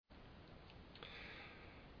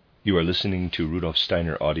You are listening to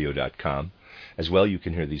rudolfsteineraudio.com. As well, you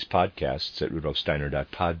can hear these podcasts at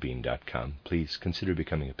rudolfsteiner.podbean.com. Please consider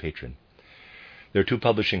becoming a patron. There are two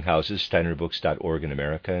publishing houses, steinerbooks.org in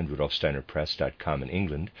America and rudolfsteinerpress.com in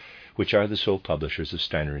England, which are the sole publishers of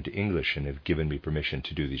Steiner into English and have given me permission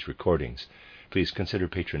to do these recordings. Please consider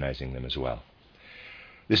patronizing them as well.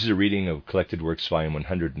 This is a reading of Collected Works, Volume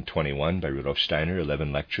 121 by Rudolf Steiner,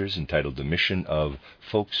 11 lectures entitled The Mission of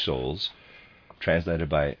Folk Souls, translated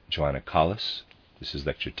by Joanna Collis. This is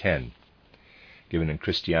Lecture 10, given in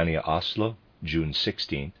Christiania, Oslo, June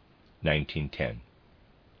 16, 1910.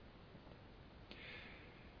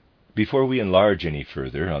 Before we enlarge any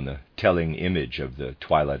further on the telling image of the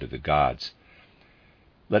twilight of the gods,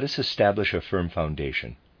 let us establish a firm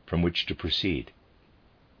foundation from which to proceed.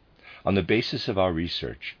 On the basis of our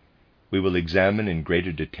research, we will examine in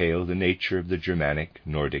greater detail the nature of the Germanic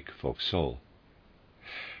Nordic folk soul.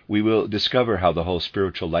 We will discover how the whole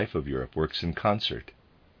spiritual life of Europe works in concert,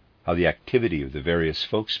 how the activity of the various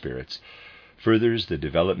folk spirits furthers the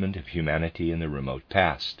development of humanity in the remote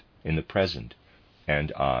past, in the present,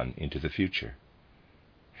 and on into the future.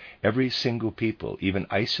 Every single people, even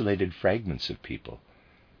isolated fragments of people,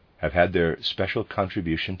 have had their special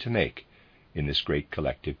contribution to make in this great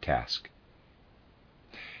collective task.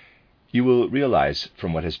 You will realize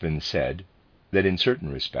from what has been said that in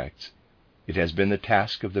certain respects it has been the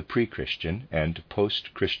task of the pre-Christian and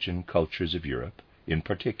post-Christian cultures of Europe, in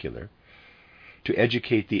particular, to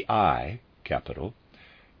educate the I, capital,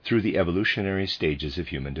 through the evolutionary stages of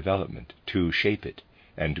human development, to shape it,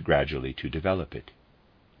 and gradually to develop it.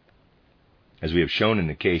 As we have shown in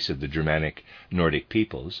the case of the Germanic Nordic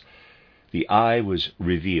peoples, the I was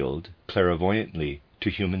revealed clairvoyantly to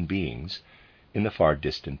human beings in the far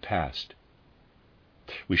distant past.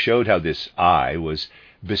 We showed how this I was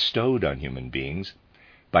bestowed on human beings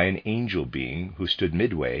by an angel being who stood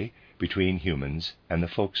midway between humans and the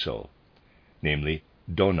folk soul, namely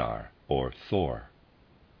Donar, or Thor.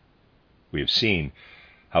 We have seen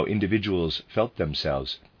how individuals felt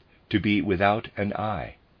themselves to be without an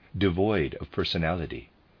I, devoid of personality.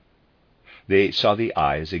 They saw the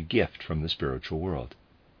I as a gift from the spiritual world.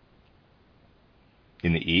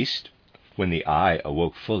 In the East, when the I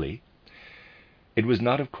awoke fully, it was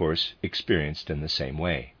not, of course, experienced in the same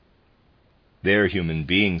way. There human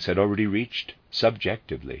beings had already reached,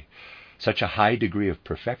 subjectively, such a high degree of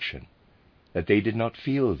perfection that they did not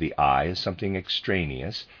feel the I as something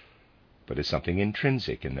extraneous, but as something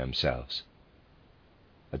intrinsic in themselves.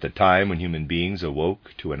 At the time when human beings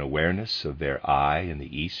awoke to an awareness of their I in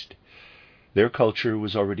the East, their culture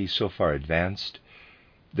was already so far advanced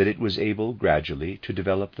that it was able gradually to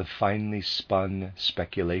develop the finely spun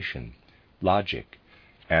speculation, logic,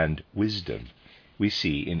 and wisdom we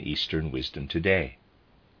see in Eastern wisdom today.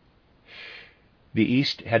 The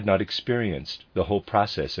East had not experienced the whole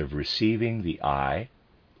process of receiving the I,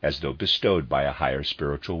 as though bestowed by a higher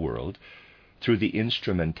spiritual world, through the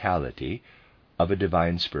instrumentality of a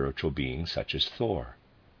divine spiritual being such as Thor.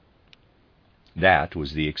 That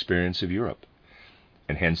was the experience of Europe,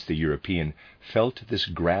 and hence the European felt this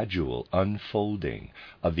gradual unfolding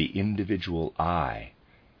of the individual I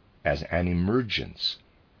as an emergence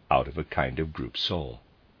out of a kind of group soul.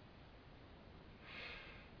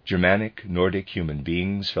 Germanic Nordic human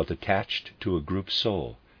beings felt attached to a group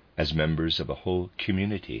soul as members of a whole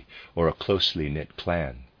community or a closely knit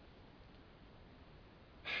clan.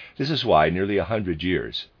 This is why, nearly 100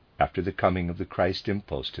 years after the coming of the Christ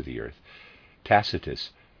impulse to the earth,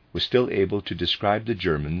 Tacitus was still able to describe the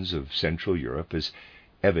Germans of Central Europe as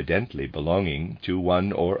evidently belonging to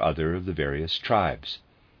one or other of the various tribes,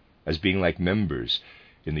 as being like members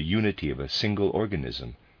in the unity of a single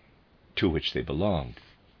organism to which they belonged.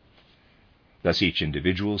 Thus each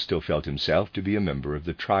individual still felt himself to be a member of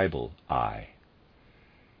the tribal I.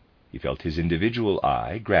 He felt his individual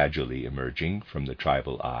I gradually emerging from the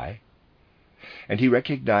tribal I, and he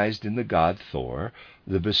recognized in the god Thor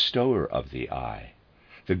the bestower of the I,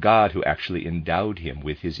 the god who actually endowed him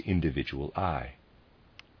with his individual I.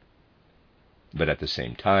 But at the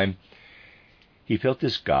same time, he felt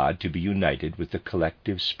this god to be united with the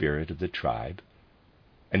collective spirit of the tribe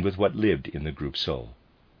and with what lived in the group soul.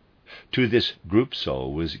 To this group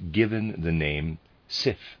soul was given the name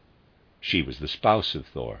Sif. She was the spouse of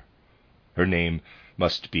Thor. Her name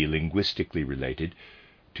must be linguistically related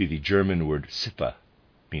to the German word Sippe,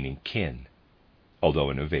 meaning kin, although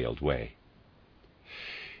in a veiled way.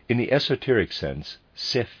 In the esoteric sense,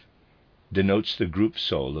 Sif denotes the group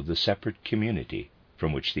soul of the separate community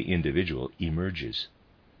from which the individual emerges.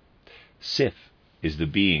 Sif is the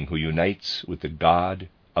being who unites with the god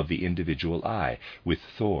of the individual I, with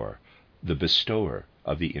Thor, the bestower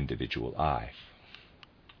of the individual I.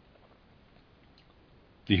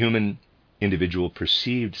 The human individual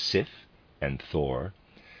perceived Sif and Thor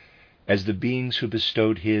as the beings who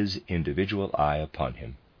bestowed his individual I upon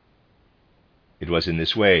him. It was in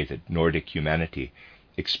this way that Nordic humanity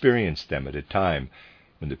experienced them at a time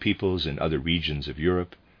when the peoples in other regions of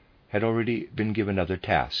Europe had already been given other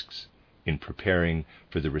tasks in preparing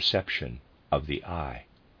for the reception of the I.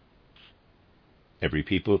 Every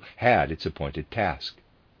people had its appointed task.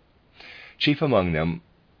 Chief among them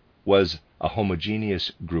was a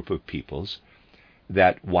homogeneous group of peoples,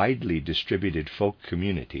 that widely distributed folk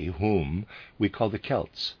community whom we call the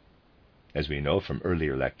Celts. As we know from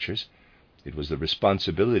earlier lectures, it was the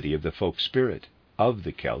responsibility of the folk spirit of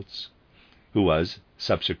the Celts, who was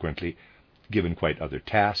subsequently given quite other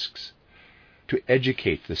tasks, to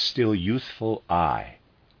educate the still youthful I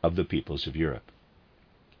of the peoples of Europe.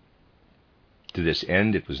 To this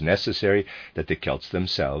end, it was necessary that the Celts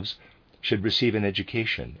themselves should receive an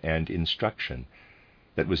education and instruction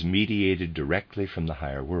that was mediated directly from the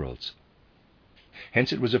higher worlds.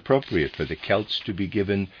 Hence, it was appropriate for the Celts to be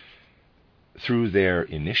given, through their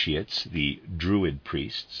initiates, the Druid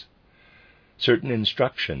priests, certain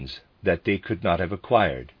instructions that they could not have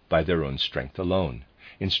acquired by their own strength alone,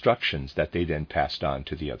 instructions that they then passed on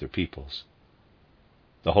to the other peoples.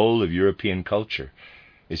 The whole of European culture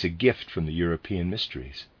is a gift from the European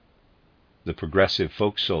mysteries. The progressive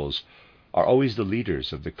folk souls are always the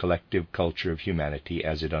leaders of the collective culture of humanity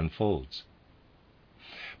as it unfolds.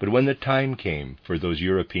 But when the time came for those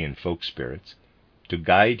European folk spirits to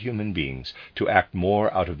guide human beings to act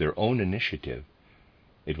more out of their own initiative,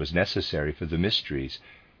 it was necessary for the mysteries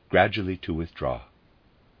gradually to withdraw.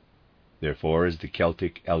 Therefore, as the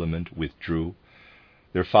Celtic element withdrew,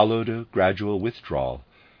 there followed a gradual withdrawal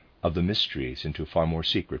of the mysteries into far more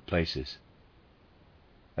secret places.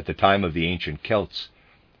 At the time of the ancient Celts,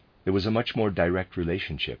 there was a much more direct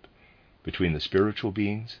relationship between the spiritual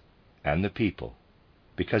beings and the people,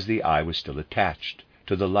 because the I was still attached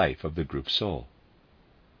to the life of the group soul.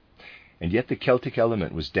 And yet the Celtic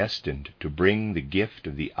element was destined to bring the gift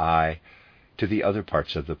of the I to the other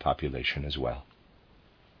parts of the population as well.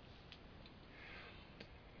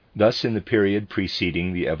 Thus, in the period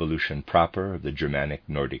preceding the evolution proper of the Germanic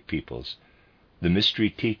Nordic peoples, the mystery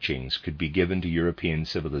teachings could be given to European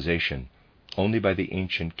civilization only by the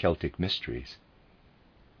ancient Celtic mysteries.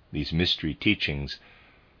 These mystery teachings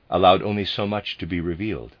allowed only so much to be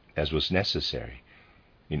revealed as was necessary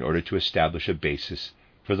in order to establish a basis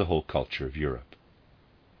for the whole culture of Europe.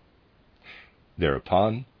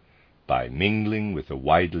 Thereupon, by mingling with the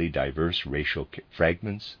widely diverse racial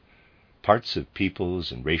fragments, parts of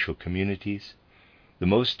peoples and racial communities, the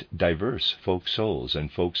most diverse folk souls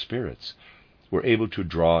and folk spirits were able to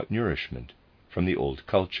draw nourishment from the old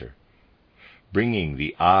culture, bringing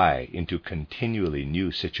the I into continually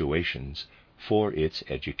new situations for its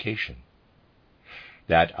education.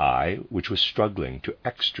 That I which was struggling to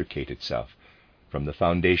extricate itself from the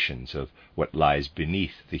foundations of what lies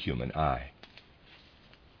beneath the human I.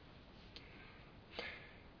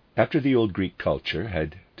 After the old Greek culture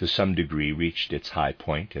had to some degree reached its high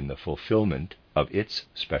point in the fulfillment of its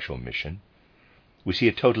special mission, we see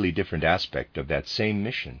a totally different aspect of that same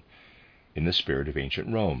mission in the spirit of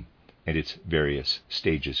ancient Rome and its various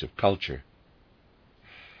stages of culture.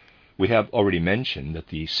 We have already mentioned that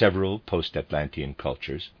the several post-Atlantean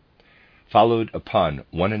cultures followed upon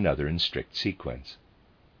one another in strict sequence.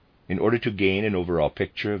 In order to gain an overall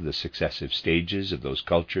picture of the successive stages of those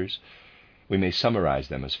cultures, we may summarize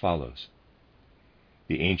them as follows.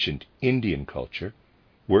 The ancient Indian culture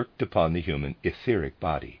worked upon the human etheric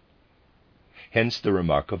body. Hence the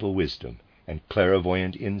remarkable wisdom and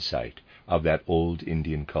clairvoyant insight of that old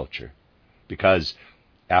Indian culture, because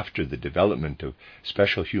after the development of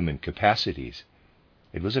special human capacities,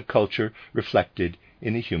 it was a culture reflected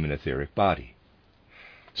in the human etheric body,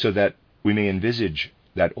 so that we may envisage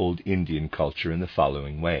that old Indian culture in the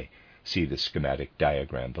following way. See the schematic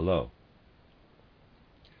diagram below.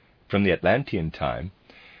 From the Atlantean time,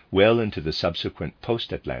 well into the subsequent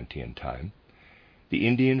post-Atlantean time, the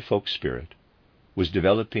Indian folk spirit was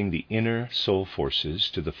developing the inner soul forces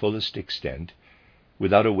to the fullest extent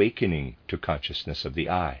without awakening to consciousness of the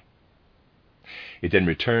I. It then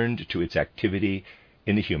returned to its activity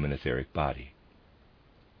in the human etheric body.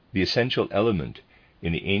 The essential element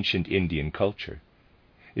in the ancient Indian culture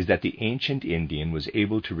is that the ancient Indian was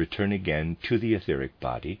able to return again to the etheric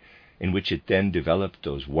body, in which it then developed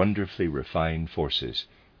those wonderfully refined forces,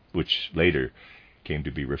 which later came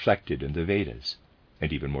to be reflected in the Vedas,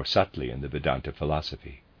 and even more subtly in the Vedanta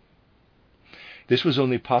philosophy. This was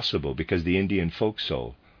only possible because the Indian folk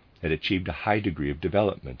soul had achieved a high degree of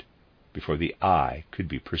development before the eye could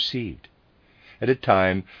be perceived, at a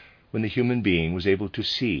time when the human being was able to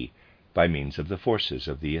see by means of the forces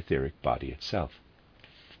of the etheric body itself.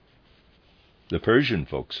 The Persian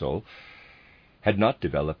folk soul had not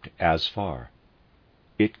developed as far.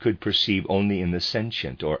 It could perceive only in the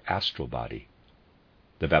sentient or astral body.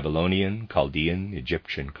 The Babylonian, Chaldean,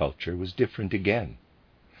 Egyptian culture was different again.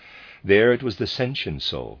 There it was the sentient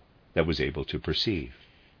soul that was able to perceive.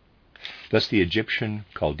 Thus the Egyptian,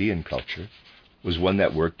 Chaldean culture was one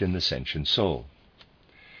that worked in the sentient soul.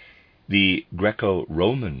 The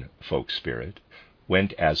Greco-Roman folk spirit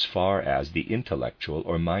went as far as the intellectual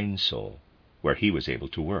or mind soul, where he was able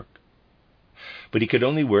to work. But he could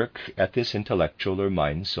only work at this intellectual or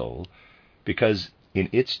mind soul because, in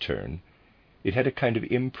its turn, it had a kind of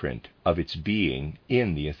imprint of its being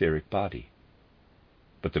in the etheric body.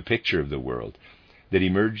 But the picture of the world that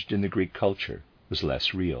emerged in the Greek culture was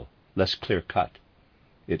less real, less clear-cut.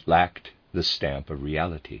 It lacked the stamp of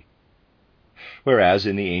reality. Whereas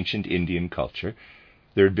in the ancient Indian culture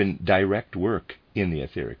there had been direct work in the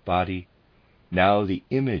etheric body, now the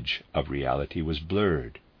image of reality was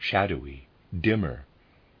blurred, shadowy, dimmer,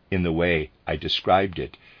 in the way I described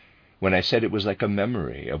it when I said it was like a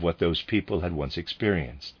memory of what those people had once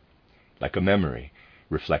experienced, like a memory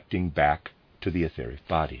reflecting back to the etheric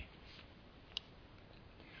body.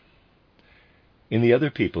 In the other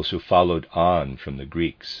peoples who followed on from the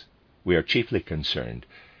Greeks, we are chiefly concerned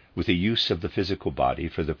with the use of the physical body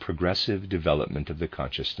for the progressive development of the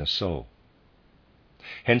consciousness soul.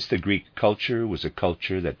 Hence the Greek culture was a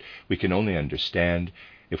culture that we can only understand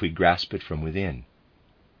if we grasp it from within,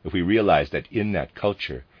 if we realize that in that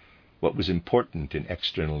culture what was important in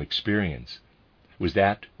external experience was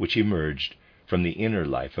that which emerged from the inner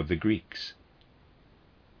life of the Greeks.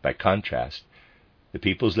 By contrast, the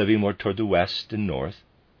peoples living more toward the west and north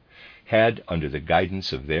had, under the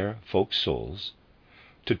guidance of their folk souls,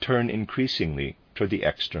 to turn increasingly toward the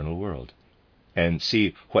external world and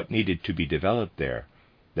see what needed to be developed there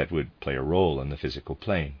that would play a role on the physical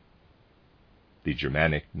plane. The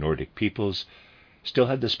Germanic, Nordic peoples still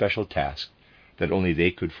had the special task that only they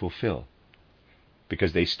could fulfill,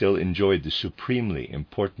 because they still enjoyed the supremely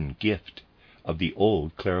important gift of the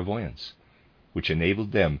old clairvoyance, which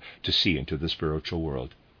enabled them to see into the spiritual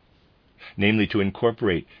world, namely to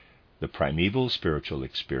incorporate the primeval spiritual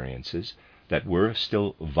experiences that were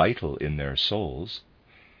still vital in their souls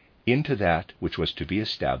into that which was to be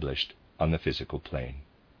established on the physical plane.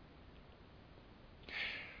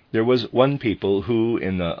 There was one people who,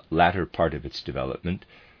 in the latter part of its development,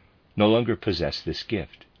 no longer possessed this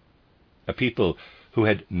gift, a people who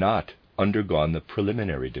had not undergone the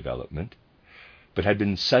preliminary development, but had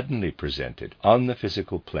been suddenly presented on the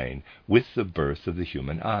physical plane with the birth of the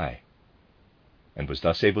human eye, and was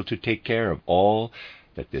thus able to take care of all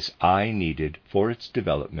that this eye needed for its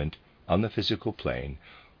development on the physical plane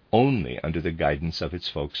only under the guidance of its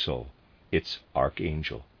folk soul, its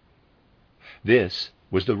archangel. This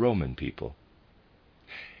was the Roman people.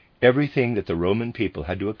 Everything that the Roman people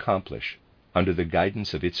had to accomplish under the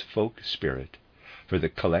guidance of its folk spirit for the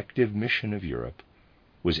collective mission of Europe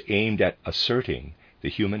was aimed at asserting the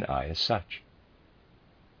human eye as such.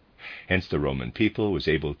 Hence the Roman people was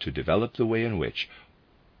able to develop the way in which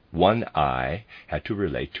one eye had to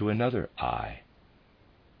relate to another eye.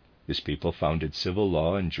 This people founded civil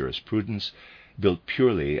law and jurisprudence built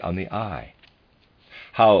purely on the eye.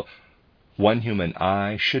 How one human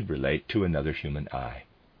eye should relate to another human eye.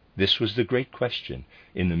 This was the great question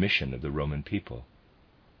in the mission of the Roman people.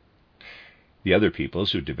 The other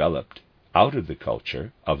peoples who developed out of the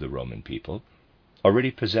culture of the Roman people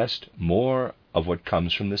already possessed more of what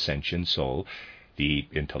comes from the sentient soul, the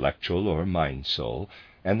intellectual or mind soul,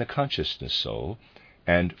 and the consciousness soul,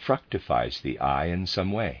 and fructifies the eye in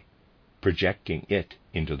some way, projecting it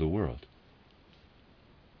into the world.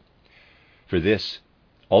 For this,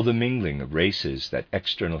 all the mingling of races that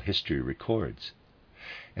external history records,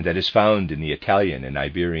 and that is found in the Italian and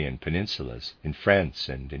Iberian peninsulas, in France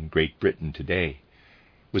and in Great Britain today,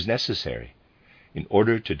 was necessary in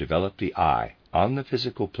order to develop the eye on the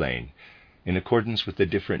physical plane in accordance with the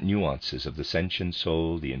different nuances of the sentient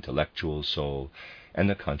soul, the intellectual soul, and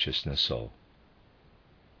the consciousness soul.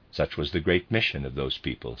 Such was the great mission of those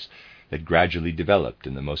peoples that gradually developed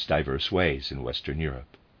in the most diverse ways in Western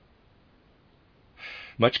Europe.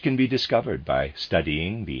 Much can be discovered by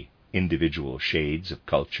studying the individual shades of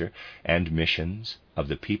culture and missions of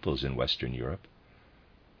the peoples in Western Europe.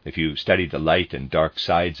 If you study the light and dark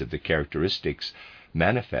sides of the characteristics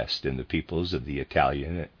manifest in the peoples of the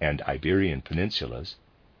Italian and Iberian peninsulas,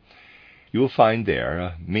 you will find there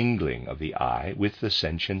a mingling of the I with the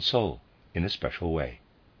sentient soul in a special way.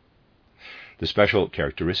 The special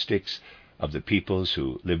characteristics of the peoples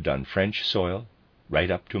who lived on French soil right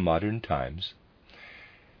up to modern times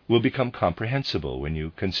will become comprehensible when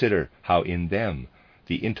you consider how in them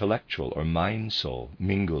the intellectual or mind soul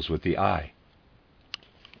mingles with the I.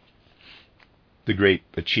 The great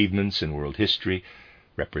achievements in world history,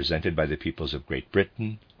 represented by the peoples of Great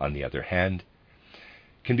Britain, on the other hand,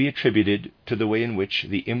 can be attributed to the way in which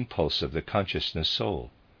the impulse of the consciousness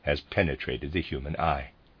soul has penetrated the human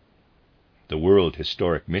I. The world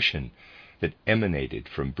historic mission that emanated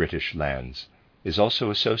from British lands is also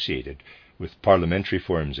associated with parliamentary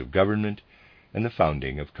forms of government and the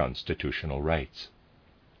founding of constitutional rights.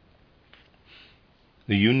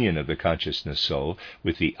 The union of the consciousness soul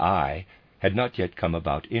with the I had not yet come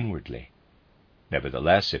about inwardly.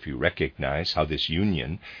 Nevertheless, if you recognize how this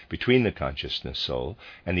union between the consciousness soul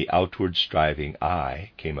and the outward striving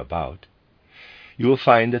I came about, you will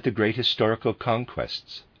find that the great historical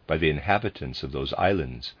conquests by the inhabitants of those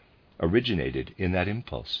islands originated in that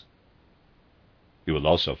impulse. You will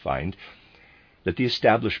also find that the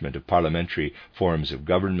establishment of parliamentary forms of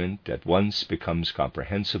government at once becomes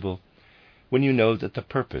comprehensible when you know that the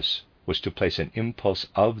purpose was to place an impulse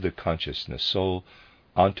of the consciousness soul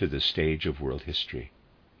onto the stage of world history.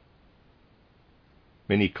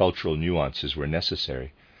 Many cultural nuances were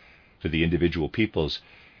necessary, for the individual peoples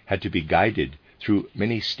had to be guided through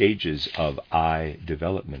many stages of I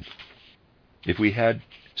development. If we had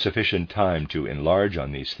sufficient time to enlarge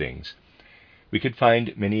on these things, we could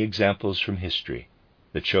find many examples from history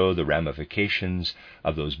that show the ramifications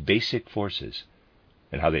of those basic forces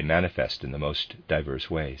and how they manifest in the most diverse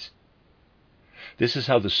ways. This is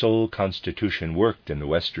how the soul constitution worked in the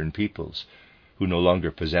Western peoples, who no longer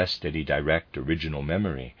possessed any direct original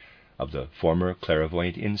memory of the former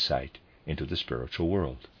clairvoyant insight into the spiritual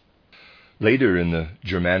world. Later in the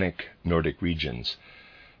Germanic Nordic regions,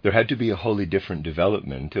 there had to be a wholly different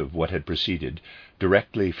development of what had proceeded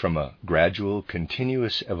directly from a gradual,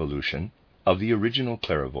 continuous evolution of the original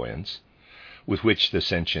clairvoyance with which the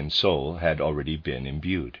sentient soul had already been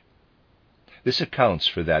imbued. This accounts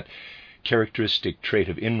for that characteristic trait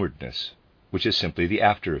of inwardness, which is simply the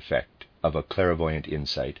after effect of a clairvoyant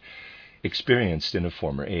insight experienced in a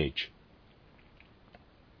former age.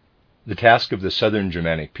 The task of the southern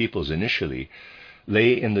Germanic peoples initially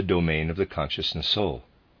lay in the domain of the consciousness soul.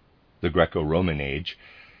 The Greco-Roman age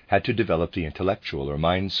had to develop the intellectual or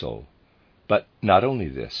mind soul, but not only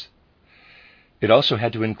this. It also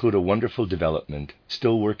had to include a wonderful development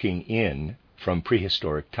still working in from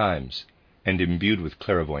prehistoric times and imbued with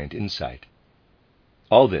clairvoyant insight.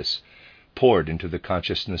 All this poured into the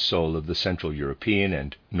consciousness soul of the Central European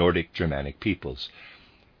and Nordic Germanic peoples,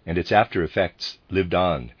 and its after effects lived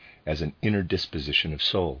on as an inner disposition of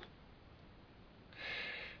soul.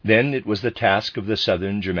 Then it was the task of the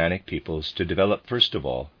southern Germanic peoples to develop first of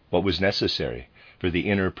all what was necessary for the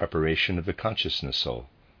inner preparation of the consciousness soul,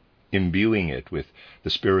 imbuing it with the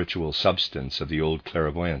spiritual substance of the old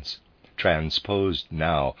clairvoyance, transposed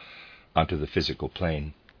now onto the physical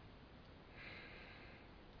plane.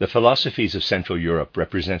 The philosophies of Central Europe,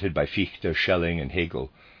 represented by Fichte, Schelling, and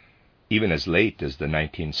Hegel, even as late as the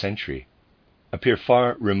 19th century, appear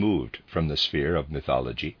far removed from the sphere of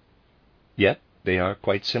mythology, yet they are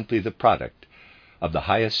quite simply the product of the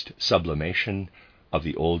highest sublimation of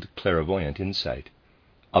the old clairvoyant insight,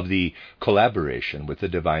 of the collaboration with the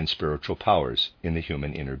divine spiritual powers in the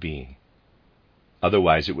human inner being.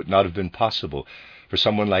 Otherwise, it would not have been possible for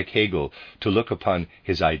someone like Hegel to look upon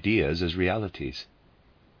his ideas as realities.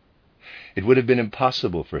 It would have been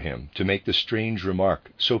impossible for him to make the strange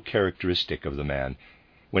remark so characteristic of the man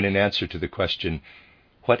when, in answer to the question,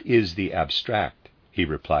 "What is the abstract?" he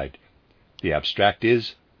replied, "The abstract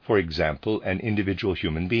is, for example, an individual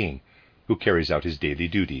human being who carries out his daily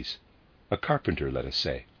duties, a carpenter, let us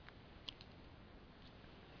say."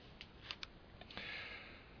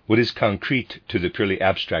 What is concrete to the purely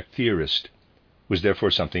abstract theorist was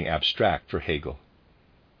therefore something abstract for Hegel.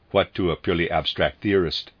 What to a purely abstract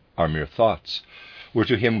theorist are mere thoughts were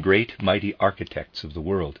to him great mighty architects of the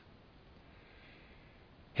world.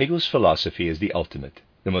 Hegel's philosophy is the ultimate,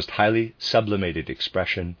 the most highly sublimated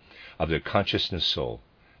expression of the consciousness soul,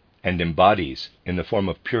 and embodies, in the form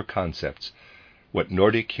of pure concepts, what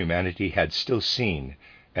Nordic humanity had still seen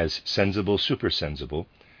as sensible, supersensible,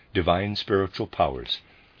 divine spiritual powers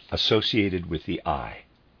associated with the I.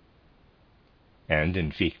 And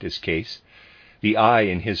in Fichte's case, the I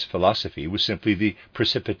in his philosophy was simply the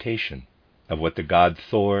precipitation of what the god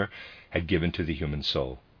Thor had given to the human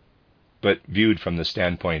soul. But viewed from the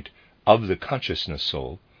standpoint of the consciousness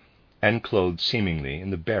soul, and clothed seemingly in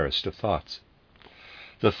the barest of thoughts.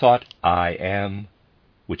 The thought I am,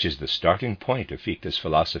 which is the starting point of Fichte's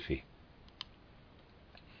philosophy.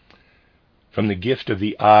 From the gift of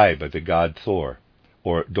the I by the god Thor,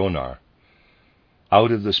 or Donar,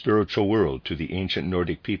 out of the spiritual world to the ancient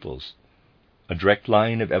Nordic peoples, a direct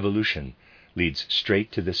line of evolution leads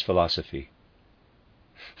straight to this philosophy.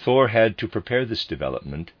 Thor had to prepare this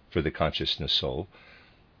development for the consciousness soul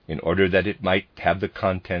in order that it might have the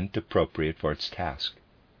content appropriate for its task,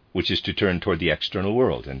 which is to turn toward the external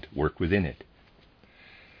world and work within it.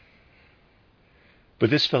 But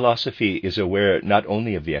this philosophy is aware not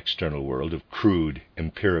only of the external world of crude,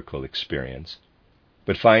 empirical experience,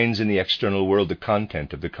 but finds in the external world the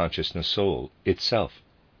content of the consciousness soul itself,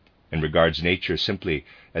 and regards nature simply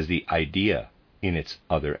as the idea in its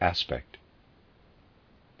other aspect.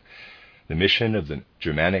 The mission of the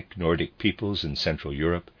Germanic Nordic peoples in Central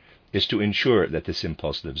Europe is to ensure that this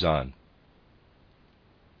impulse lives on.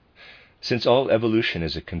 Since all evolution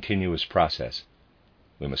is a continuous process,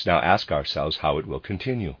 we must now ask ourselves how it will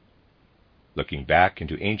continue. Looking back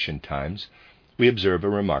into ancient times, we observe a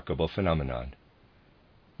remarkable phenomenon.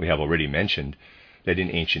 We have already mentioned that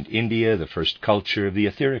in ancient India the first culture of the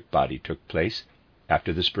etheric body took place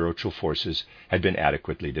after the spiritual forces had been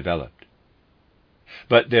adequately developed.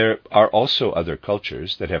 But there are also other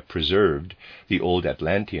cultures that have preserved the old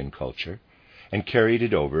Atlantean culture and carried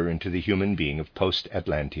it over into the human being of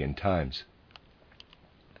post-Atlantean times.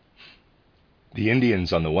 The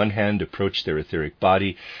Indians, on the one hand, approached their etheric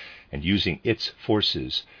body and, using its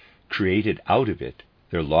forces, created out of it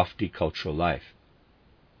their lofty cultural life.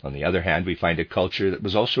 On the other hand, we find a culture that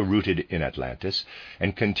was also rooted in Atlantis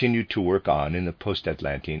and continued to work on in the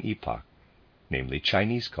post-Atlantean epoch, namely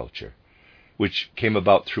Chinese culture, which came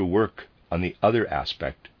about through work on the other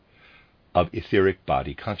aspect of etheric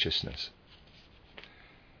body consciousness.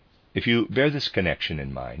 If you bear this connection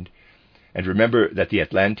in mind, and remember that the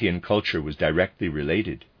Atlantean culture was directly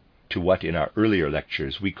related to what in our earlier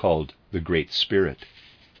lectures we called the Great Spirit,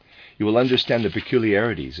 you will understand the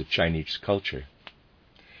peculiarities of Chinese culture.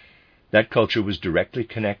 That culture was directly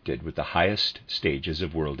connected with the highest stages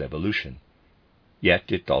of world evolution,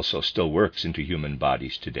 yet it also still works into human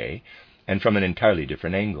bodies today, and from an entirely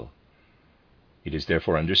different angle. It is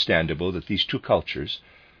therefore understandable that these two cultures,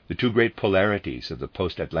 the two great polarities of the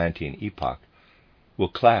post-Atlantean epoch, will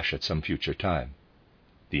clash at some future time.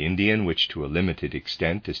 The Indian, which to a limited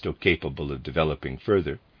extent is still capable of developing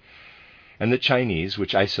further, and the Chinese,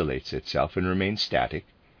 which isolates itself and remains static,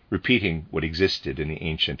 repeating what existed in the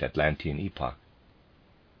ancient Atlantean epoch.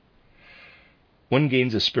 One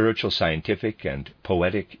gains a spiritual, scientific, and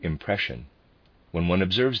poetic impression when one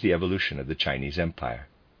observes the evolution of the Chinese Empire.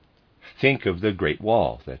 Think of the Great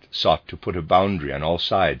Wall that sought to put a boundary on all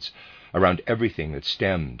sides around everything that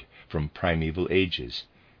stemmed from primeval ages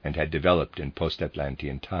and had developed in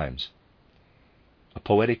post-Atlantean times. A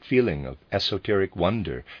poetic feeling of esoteric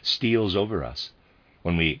wonder steals over us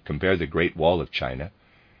when we compare the Great Wall of China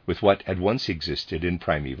with what had once existed in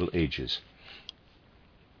primeval ages.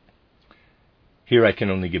 Here I can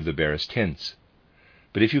only give the barest hints,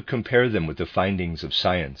 but if you compare them with the findings of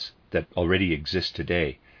science that already exist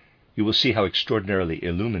today, you will see how extraordinarily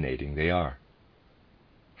illuminating they are.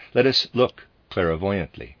 Let us look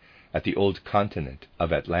clairvoyantly at the old continent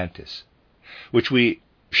of Atlantis, which we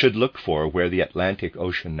should look for where the Atlantic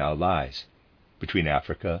Ocean now lies, between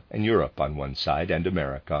Africa and Europe on one side and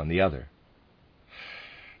America on the other.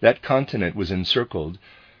 That continent was encircled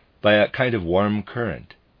by a kind of warm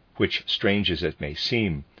current, which, strange as it may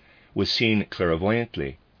seem, was seen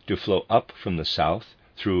clairvoyantly to flow up from the south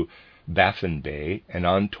through Baffin Bay and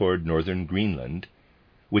on toward northern Greenland,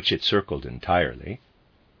 which it circled entirely.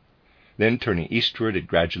 Then, turning eastward, it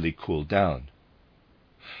gradually cooled down.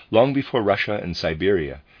 Long before Russia and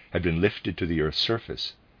Siberia had been lifted to the Earth's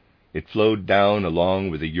surface, it flowed down along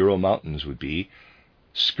where the Ural Mountains would be,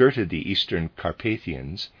 skirted the eastern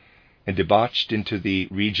Carpathians, and debouched into the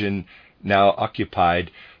region now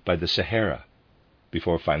occupied by the Sahara,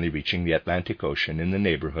 before finally reaching the Atlantic Ocean in the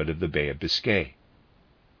neighborhood of the Bay of Biscay.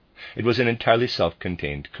 It was an entirely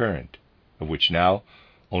self-contained current, of which now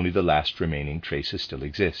only the last remaining traces still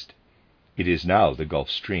exist. It is now the Gulf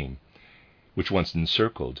Stream, which once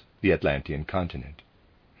encircled the Atlantean continent.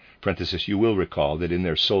 You will recall that in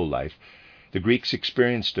their soul life, the Greeks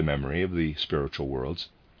experienced a memory of the spiritual worlds.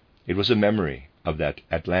 It was a memory of that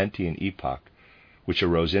Atlantean epoch which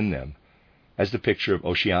arose in them as the picture of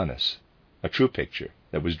Oceanus, a true picture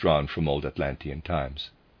that was drawn from old Atlantean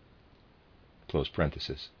times. Close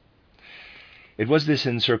parenthesis. It was this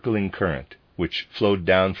encircling current which flowed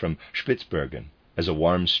down from Spitzbergen as a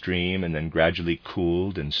warm stream and then gradually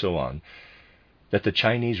cooled and so on, that the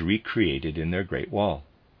Chinese recreated in their Great Wall,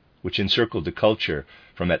 which encircled the culture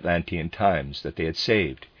from Atlantean times that they had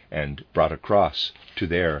saved and brought across to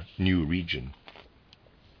their new region.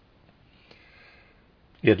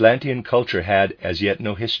 The Atlantean culture had as yet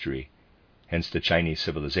no history, hence the Chinese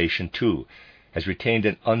civilization, too, has retained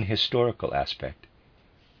an unhistorical aspect.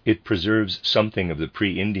 It preserves something of the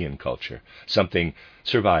pre-Indian culture, something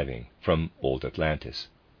surviving from old Atlantis.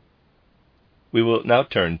 We will now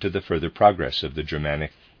turn to the further progress of the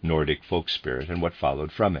Germanic Nordic folk spirit and what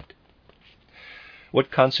followed from it.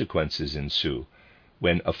 What consequences ensue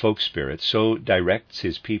when a folk spirit so directs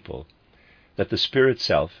his people that the spirit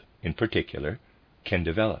self, in particular, can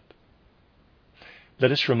develop?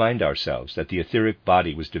 Let us remind ourselves that the etheric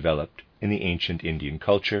body was developed in the ancient Indian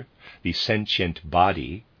culture, the sentient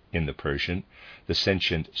body in the Persian, the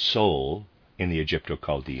sentient soul in the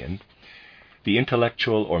Egypto-Chaldean, the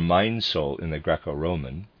intellectual or mind soul in the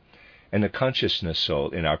Greco-Roman, and the consciousness soul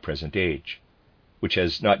in our present age, which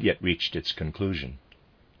has not yet reached its conclusion.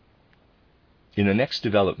 In the next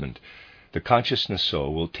development, the consciousness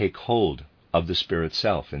soul will take hold of the spirit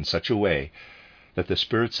self in such a way that the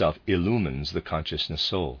spirit self illumines the consciousness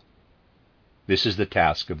soul. This is the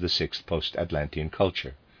task of the sixth post-Atlantean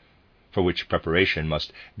culture, for which preparation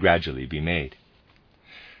must gradually be made.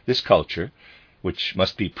 This culture, which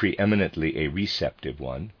must be preeminently a receptive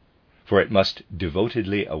one, for it must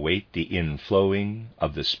devotedly await the inflowing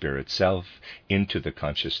of the spirit self into the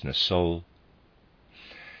consciousness soul,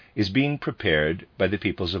 is being prepared by the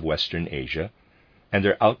peoples of Western Asia and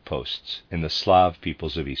their outposts in the Slav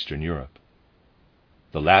peoples of Eastern Europe.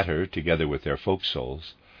 The latter, together with their folk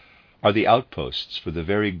souls, are the outposts for the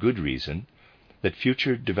very good reason that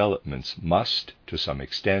future developments must, to some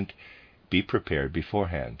extent, be prepared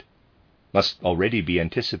beforehand, must already be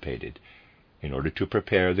anticipated, in order to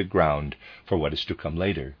prepare the ground for what is to come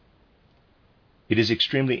later. It is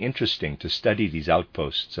extremely interesting to study these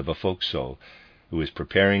outposts of a folk soul who is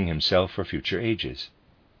preparing himself for future ages.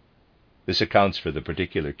 This accounts for the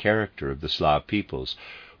particular character of the Slav peoples,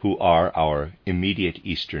 who are our immediate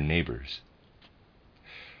eastern neighbors.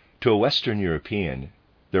 To a Western European,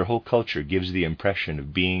 their whole culture gives the impression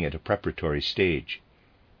of being at a preparatory stage,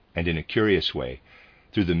 and in a curious way,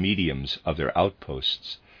 through the mediums of their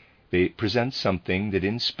outposts, they present something that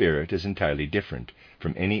in spirit is entirely different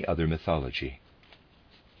from any other mythology.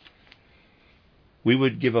 We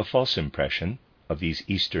would give a false impression of these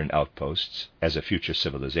eastern outposts as a future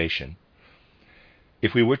civilization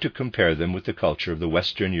if we were to compare them with the culture of the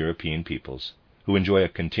Western European peoples, who enjoy a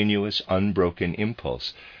continuous, unbroken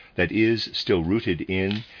impulse that is still rooted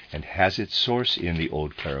in and has its source in the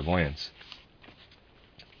old clairvoyance.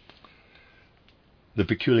 The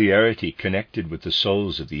peculiarity connected with the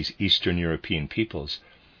souls of these Eastern European peoples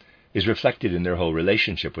is reflected in their whole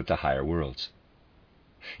relationship with the higher worlds.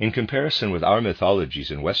 In comparison with our mythologies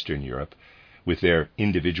in Western Europe, with their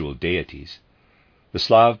individual deities, the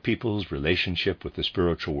Slav people's relationship with the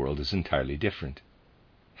spiritual world is entirely different.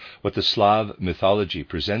 What the Slav mythology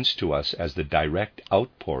presents to us as the direct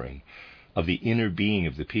outpouring of the inner being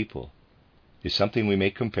of the people is something we may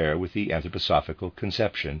compare with the anthroposophical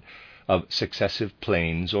conception of successive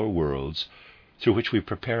planes or worlds through which we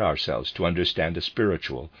prepare ourselves to understand a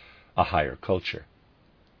spiritual, a higher culture.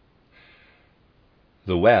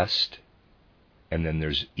 The West, and then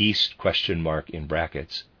there's East ? In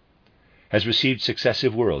brackets, has received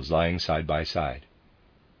successive worlds lying side by side.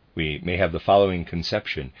 We may have the following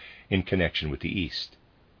conception in connection with the East.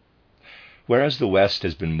 Whereas the West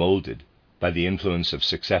has been molded by the influence of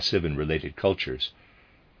successive and related cultures,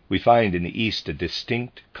 we find in the East a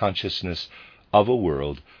distinct consciousness of a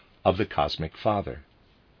world of the cosmic Father.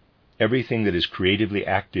 Everything that is creatively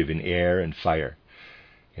active in air and fire,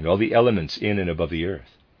 and all the elements in and above the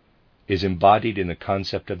earth, is embodied in the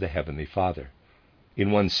concept of the Heavenly Father,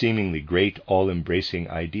 in one seemingly great all-embracing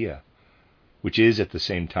idea, which is at the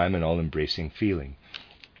same time an all-embracing feeling.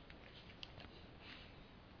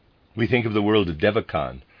 We think of the world of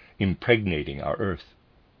Devachan impregnating our earth.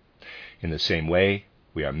 In the same way,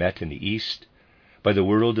 we are met in the East by the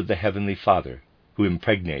world of the Heavenly Father, who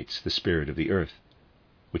impregnates the spirit of the earth,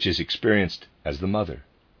 which is experienced as the mother.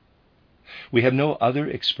 We have no other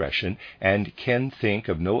expression and can think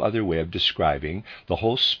of no other way of describing the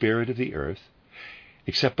whole spirit of the earth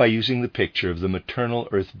except by using the picture of the maternal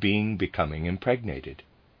earth being becoming impregnated.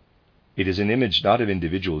 It is an image not of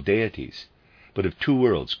individual deities, but of two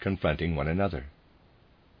worlds confronting one another.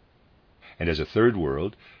 And as a third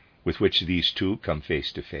world, with which these two come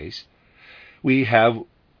face to face, we have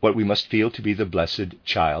what we must feel to be the blessed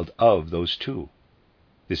child of those two.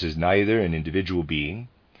 This is neither an individual being,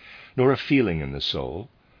 nor a feeling in the soul,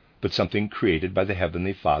 but something created by the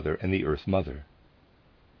Heavenly Father and the Earth Mother.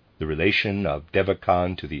 The relation of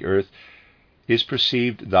Devachan to the earth is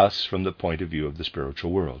perceived thus from the point of view of the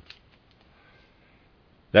spiritual world.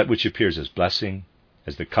 That which appears as blessing,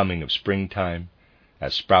 as the coming of springtime,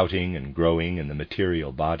 as sprouting and growing in the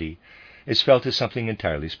material body, is felt as something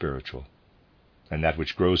entirely spiritual. And that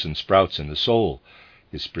which grows and sprouts in the soul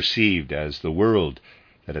is perceived as the world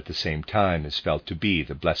that at the same time is felt to be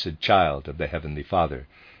the blessed child of the Heavenly Father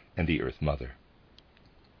and the Earth Mother.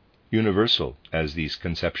 Universal as these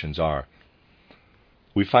conceptions are,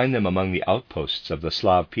 we find them among the outposts of the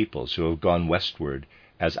Slav peoples who have gone westward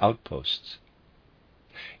as outposts.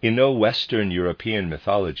 In no Western European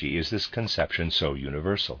mythology is this conception so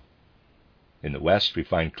universal. In the West we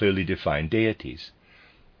find clearly defined deities,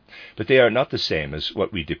 but they are not the same as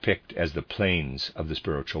what we depict as the planes of the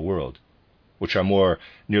spiritual world, which are more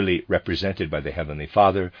nearly represented by the Heavenly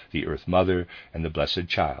Father, the Earth Mother, and the Blessed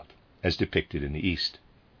Child, as depicted in the East.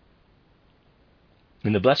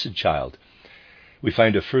 In the Blessed Child, we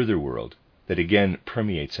find a further world that again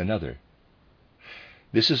permeates another.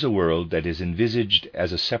 This is a world that is envisaged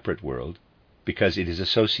as a separate world because it is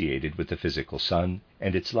associated with the physical sun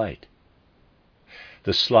and its light.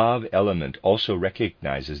 The Slav element also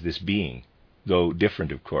recognizes this being, though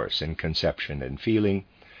different, of course, in conception and feeling,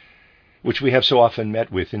 which we have so often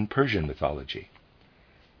met with in Persian mythology.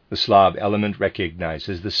 The Slav element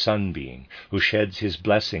recognizes the sun being, who sheds his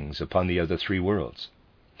blessings upon the other three worlds,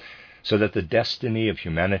 so that the destiny of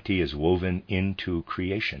humanity is woven into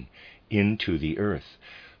creation, into the earth,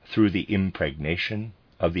 through the impregnation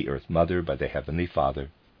of the Earth Mother by the Heavenly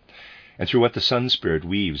Father, and through what the Sun Spirit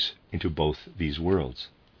weaves into both these worlds.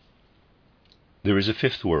 There is a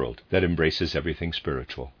fifth world that embraces everything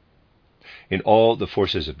spiritual. In all the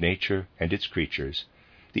forces of nature and its creatures,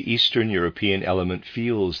 the Eastern European element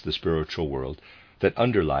feels the spiritual world that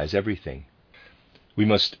underlies everything. We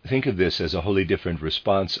must think of this as a wholly different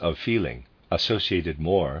response of feeling, associated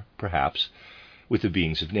more, perhaps, with the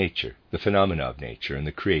beings of nature, the phenomena of nature, and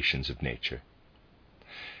the creations of nature.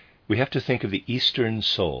 We have to think of the Eastern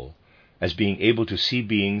soul as being able to see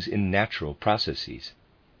beings in natural processes.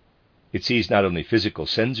 It sees not only physical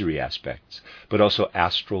sensory aspects, but also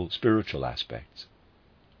astral spiritual aspects.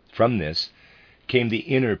 From this came the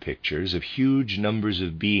inner pictures of huge numbers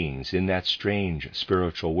of beings in that strange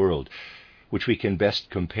spiritual world, which we can best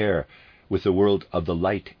compare with the world of the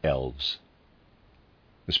light elves.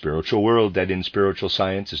 The spiritual world that in spiritual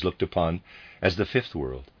science is looked upon as the fifth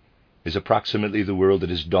world is approximately the world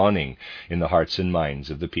that is dawning in the hearts and minds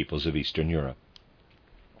of the peoples of Eastern Europe.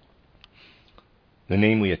 The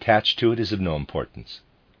name we attach to it is of no importance.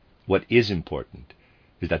 What is important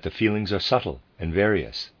is that the feelings are subtle and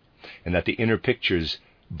various, and that the inner pictures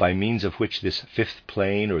by means of which this fifth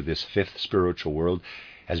plane or this fifth spiritual world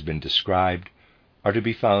has been described are to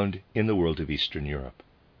be found in the world of Eastern Europe.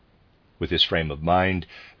 With this frame of mind,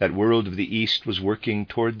 that world of the East was working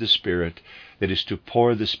toward the Spirit that is to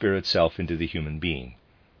pour the Spirit self into the human being,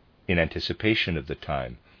 in anticipation of the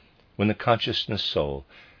time when the consciousness soul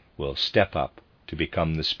will step up to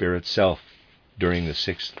become the Spirit self during the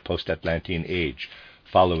sixth post-Atlantean age,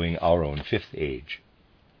 following our own fifth age.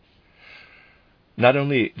 Not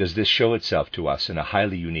only does this show itself to us in a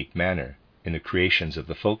highly unique manner in the creations of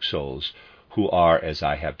the folk souls who are as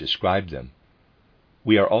I have described them,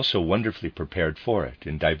 we are also wonderfully prepared for it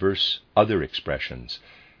in diverse other expressions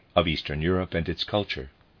of Eastern Europe and its culture.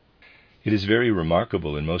 It is very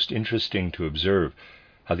remarkable and most interesting to observe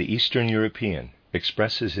how the Eastern European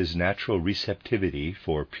expresses his natural receptivity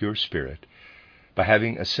for pure spirit by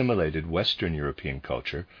having assimilated Western European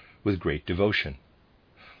culture with great devotion,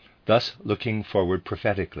 thus looking forward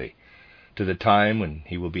prophetically to the time when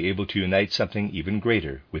he will be able to unite something even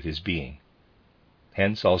greater with his being.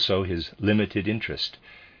 Hence also his limited interest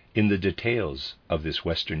in the details of this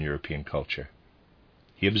Western European culture.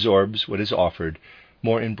 He absorbs what is offered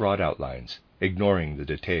more in broad outlines, ignoring the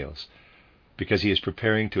details, because he is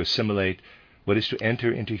preparing to assimilate what is to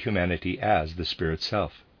enter into humanity as the Spirit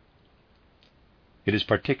self. It is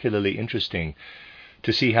particularly interesting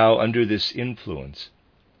to see how, under this influence,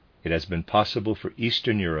 it has been possible for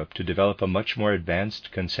Eastern Europe to develop a much more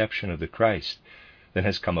advanced conception of the Christ than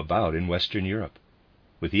has come about in Western Europe,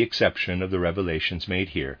 with the exception of the revelations made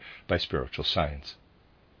here by spiritual science.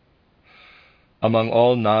 Among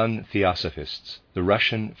all non-theosophists, the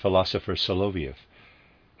Russian philosopher Soloviev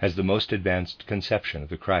has the most advanced conception of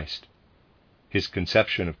the Christ. His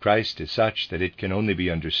conception of Christ is such that it can only be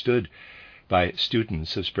understood by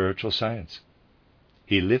students of spiritual science.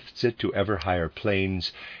 He lifts it to ever higher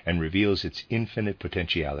planes and reveals its infinite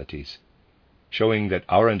potentialities, showing that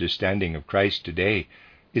our understanding of Christ today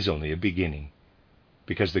is only a beginning,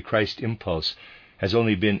 because the Christ impulse has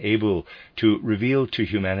only been able to reveal to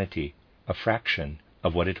humanity a fraction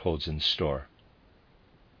of what it holds in store.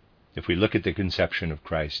 If we look at the conception of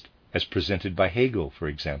Christ as presented by Hegel, for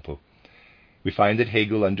example, we find that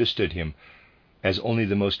Hegel understood him as only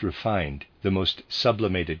the most refined, the most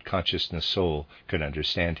sublimated consciousness soul could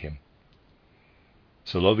understand him.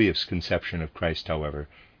 Solovyev's conception of Christ, however,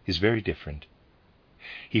 is very different.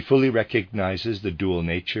 He fully recognizes the dual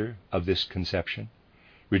nature of this conception,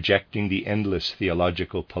 rejecting the endless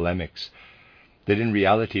theological polemics that in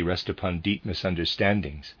reality rest upon deep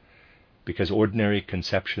misunderstandings, because ordinary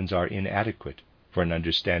conceptions are inadequate for an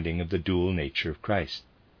understanding of the dual nature of Christ,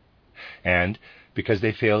 and because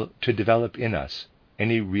they fail to develop in us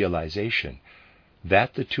any realization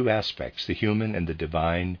that the two aspects, the human and the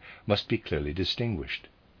divine, must be clearly distinguished.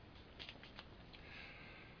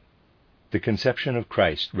 The conception of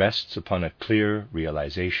Christ rests upon a clear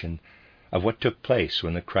realization of what took place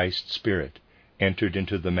when the Christ Spirit entered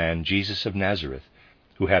into the man Jesus of Nazareth,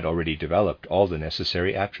 who had already developed all the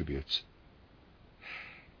necessary attributes.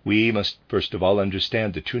 We must first of all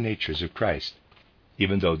understand the two natures of Christ,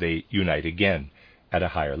 even though they unite again at a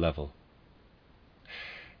higher level.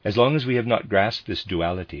 As long as we have not grasped this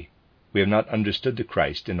duality, we have not understood the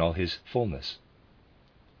Christ in all his fullness.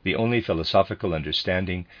 The only philosophical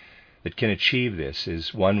understanding that can achieve this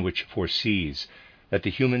is one which foresees that the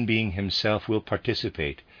human being himself will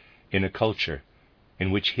participate in a culture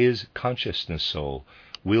in which his consciousness soul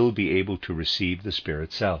will be able to receive the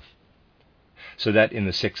Spirit self, so that in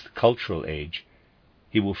the sixth cultural age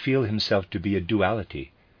he will feel himself to be a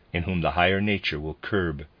duality in whom the higher nature will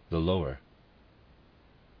curb the lower.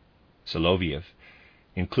 Soloviev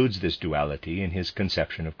includes this duality in his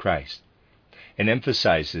conception of Christ, and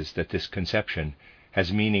emphasizes that this conception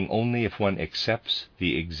has meaning only if one accepts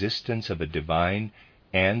the existence of a divine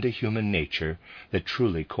and a human nature that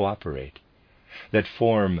truly cooperate, that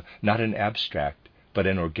form not an abstract but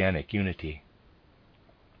an organic unity.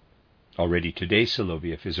 Already today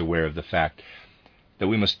Soloviev is aware of the fact that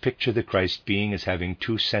we must picture the Christ being as having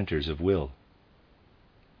two centers of will.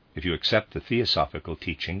 If you accept the theosophical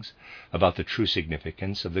teachings about the true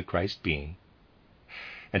significance of the Christ being,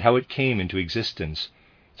 and how it came into existence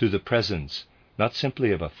through the presence not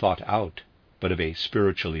simply of a thought out, but of a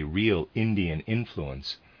spiritually real Indian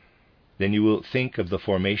influence, then you will think of the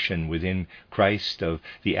formation within Christ of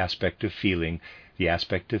the aspect of feeling, the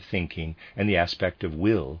aspect of thinking, and the aspect of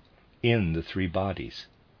will in the three bodies.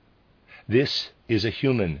 This is a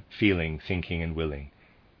human feeling, thinking, and willing,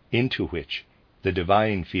 into which the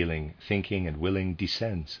divine feeling, thinking, and willing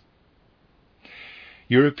descends.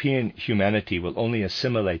 European humanity will only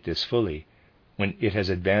assimilate this fully when it has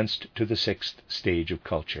advanced to the sixth stage of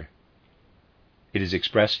culture. It is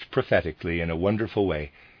expressed prophetically in a wonderful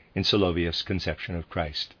way in Soloviev's conception of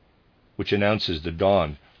Christ, which announces the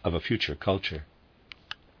dawn of a future culture.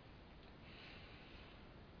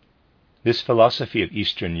 This philosophy of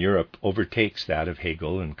Eastern Europe overtakes that of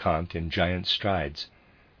Hegel and Kant in giant strides,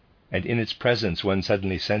 and in its presence one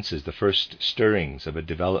suddenly senses the first stirrings of a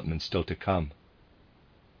development still to come.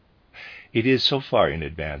 It is so far in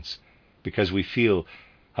advance because we feel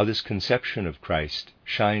how this conception of Christ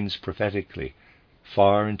shines prophetically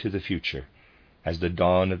far into the future as the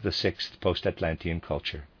dawn of the sixth post-Atlantean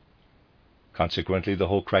culture. Consequently, the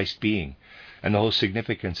whole Christ being and the whole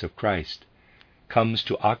significance of Christ comes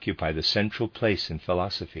to occupy the central place in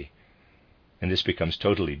philosophy, and this becomes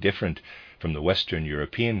totally different from the Western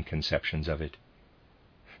European conceptions of it.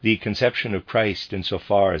 The conception of Christ,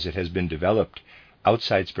 insofar as it has been developed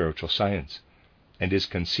outside spiritual science and is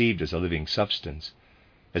conceived as a living substance,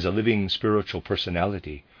 as a living spiritual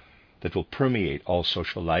personality that will permeate all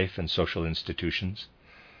social life and social institutions,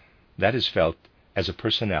 that is felt as a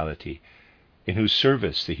personality in whose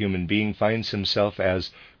service the human being finds himself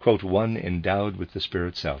as, quote, one endowed with the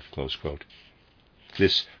Spirit self, close quote.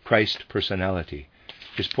 This Christ personality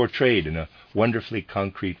is portrayed in a wonderfully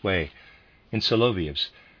concrete way in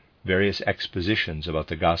Soloviev's various expositions about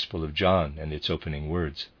the Gospel of John and its opening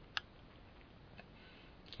words.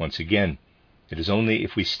 Once again, it is only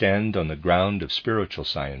if we stand on the ground of spiritual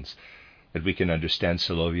science that we can understand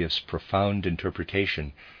Soloviev's profound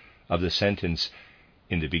interpretation of the sentence,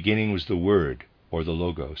 "In the beginning was the Word," or the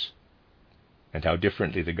Logos, and how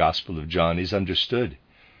differently the Gospel of John is understood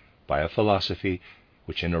by a philosophy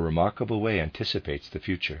which in a remarkable way anticipates the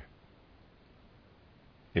future.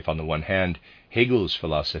 If on the one hand Hegel's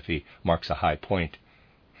philosophy marks a high point,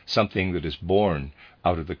 something that is born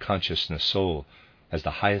out of the consciousness soul as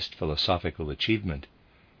the highest philosophical achievement,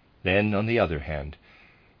 then, on the other hand,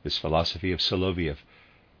 this philosophy of Soloviev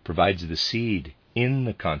provides the seed in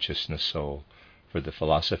the consciousness soul for the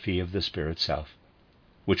philosophy of the spirit self,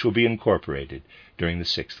 which will be incorporated during the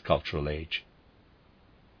sixth cultural age.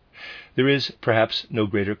 There is perhaps no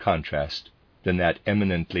greater contrast than that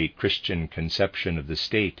eminently Christian conception of the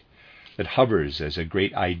state that hovers as a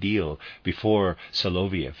great ideal before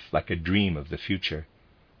Soloviev like a dream of the future,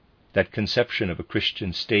 that conception of a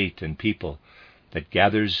Christian state and people that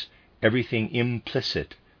gathers everything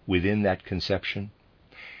implicit within that conception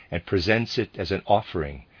and presents it as an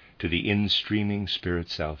offering to the in-streaming spirit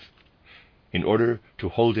self, in order to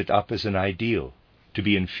hold it up as an ideal, to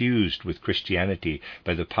be infused with Christianity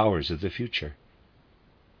by the powers of the future.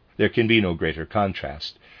 There can be no greater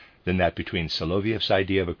contrast than that between Soloviev's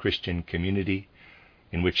idea of a Christian community,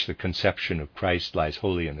 in which the conception of Christ lies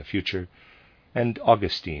wholly in the future, and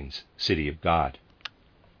Augustine's City of God,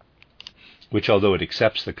 which, although it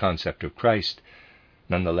accepts the concept of Christ,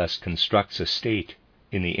 nonetheless constructs a state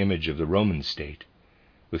in the image of the Roman state,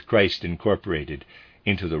 with Christ incorporated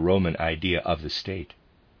into the Roman idea of the state.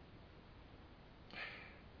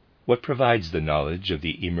 What provides the knowledge of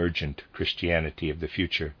the emergent Christianity of the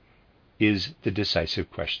future is the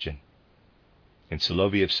decisive question. In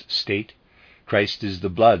Soloviev's state, Christ is the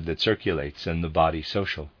blood that circulates and the body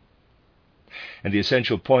social. And the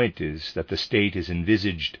essential point is that the state is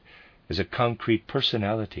envisaged as a concrete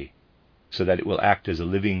personality, so that it will act as a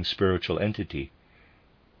living spiritual entity,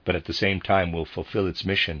 but at the same time will fulfill its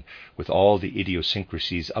mission with all the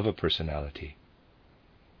idiosyncrasies of a personality.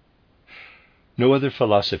 No other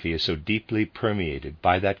philosophy is so deeply permeated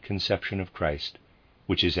by that conception of Christ,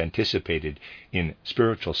 which is anticipated in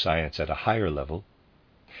spiritual science at a higher level,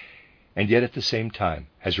 and yet at the same time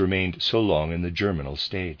has remained so long in the germinal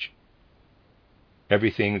stage.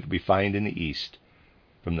 Everything that we find in the East,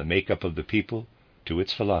 from the makeup of the people to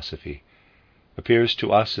its philosophy, appears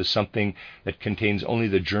to us as something that contains only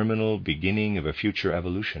the germinal beginning of a future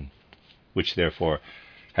evolution, which therefore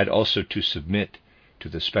had also to submit to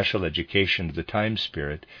the special education of the time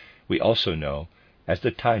spirit we also know as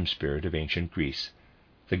the time spirit of ancient Greece,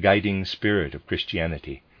 the guiding spirit of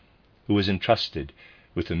Christianity, who was entrusted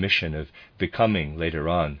with the mission of becoming, later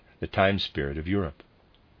on, the time spirit of Europe.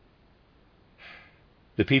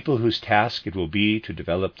 The people whose task it will be to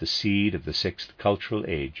develop the seed of the sixth cultural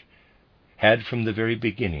age had from the very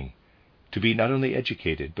beginning to be not only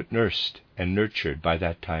educated but nursed and nurtured by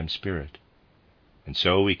that time spirit. And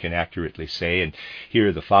so we can accurately say, and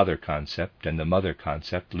here the father concept and the mother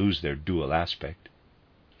concept lose their dual aspect,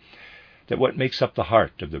 that what makes up the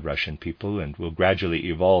heart of the Russian people and will gradually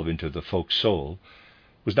evolve into the folk soul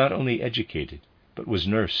was not only educated, but was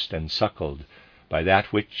nursed and suckled by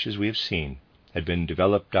that which, as we have seen, had been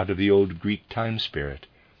developed out of the old Greek time spirit,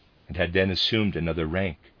 and had then assumed another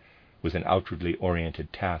rank with an outwardly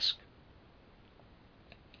oriented task.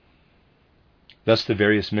 Thus the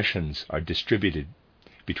various missions are distributed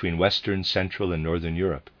between Western, Central, and Northern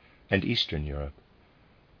Europe, and Eastern Europe.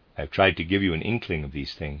 I have tried to give you an inkling of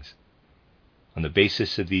these things. On the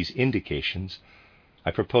basis of these indications,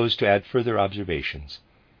 I propose to add further observations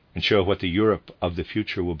and show what the Europe of the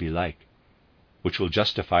future will be like, which will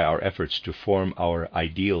justify our efforts to form our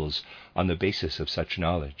ideals on the basis of such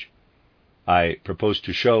knowledge. I propose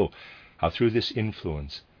to show how through this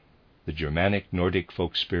influence the Germanic Nordic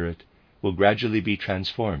folk spirit will gradually be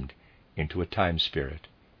transformed into a time spirit.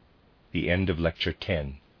 The end of Lecture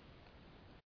 10.